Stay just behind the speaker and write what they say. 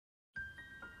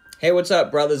Hey, what's up,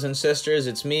 brothers and sisters?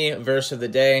 It's me, Verse of the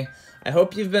Day. I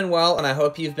hope you've been well, and I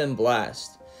hope you've been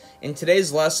blessed. In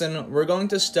today's lesson, we're going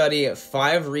to study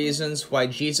 5 reasons why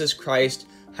Jesus Christ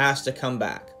has to come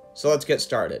back. So let's get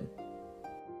started.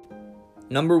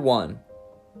 Number 1.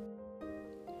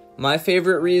 My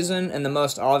favorite reason, and the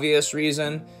most obvious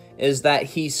reason, is that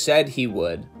he said he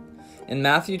would. In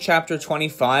Matthew chapter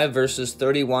 25, verses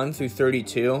 31 through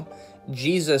 32,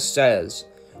 Jesus says,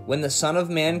 "When the Son of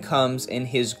Man comes in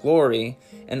his glory,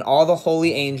 and all the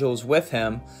holy angels with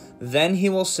him, then he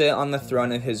will sit on the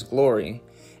throne of his glory.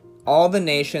 All the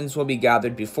nations will be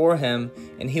gathered before him,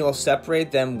 and he will separate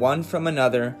them one from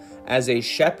another, as a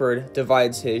shepherd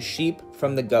divides his sheep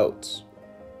from the goats."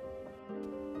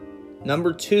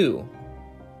 Number 2.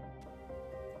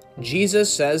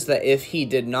 Jesus says that if he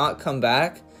did not come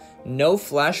back, no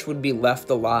flesh would be left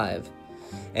alive.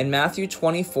 In Matthew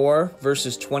 24,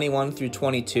 verses 21 through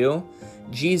 22,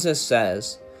 Jesus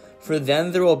says, "For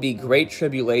then there will be great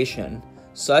tribulation,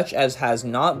 such as has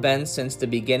not been since the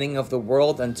beginning of the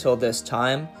world until this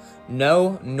time,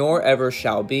 no, nor ever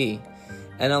shall be.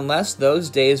 And unless those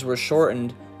days were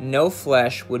shortened, no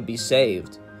flesh would be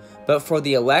saved. But for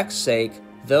the elect's sake,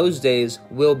 those days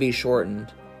will be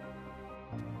shortened."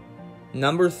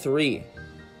 Number 3.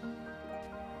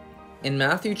 In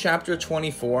Matthew chapter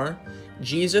 24,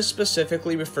 Jesus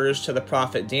specifically refers to the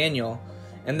prophet Daniel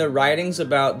and the writings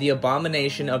about the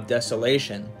abomination of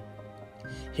desolation.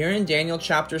 Here in Daniel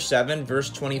chapter 7,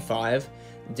 verse 25,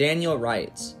 Daniel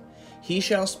writes, "He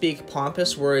shall speak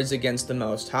pompous words against the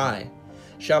Most High,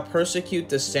 shall persecute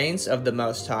the saints of the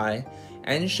Most High,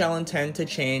 and shall intend to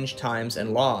change times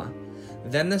and law.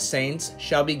 Then the saints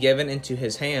shall be given into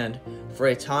his hand for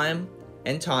a time,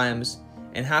 and times,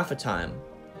 and half a time."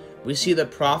 We see the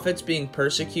prophets being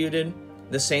persecuted,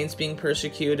 the saints being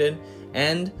persecuted,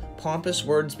 and pompous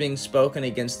words being spoken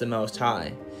against the Most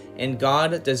High. And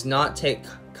God does not take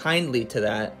kindly to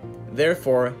that.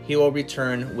 Therefore, he will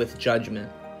return with judgment.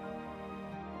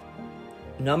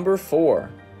 Number 4.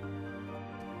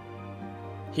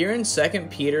 Here in 2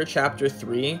 Peter chapter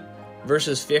 3,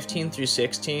 verses 15 through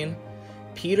 16,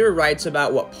 Peter writes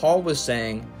about what Paul was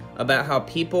saying about how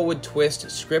people would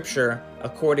twist Scripture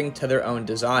according to their own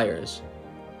desires.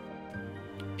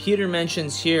 Peter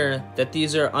mentions here that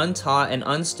these are untaught and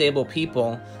unstable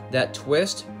people that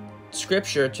twist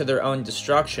Scripture to their own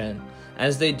destruction,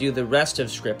 as they do the rest of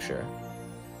Scripture.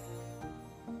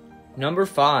 Number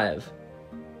 5.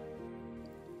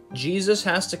 Jesus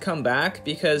has to come back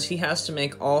because he has to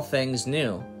make all things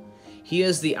new. He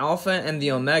is the Alpha and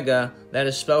the Omega that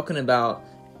is spoken about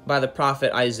by the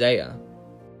prophet Isaiah.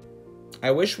 I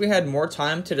wish we had more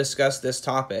time to discuss this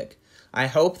topic. I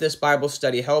hope this Bible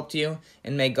study helped you,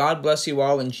 and may God bless you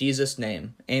all in Jesus'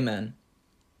 name. Amen.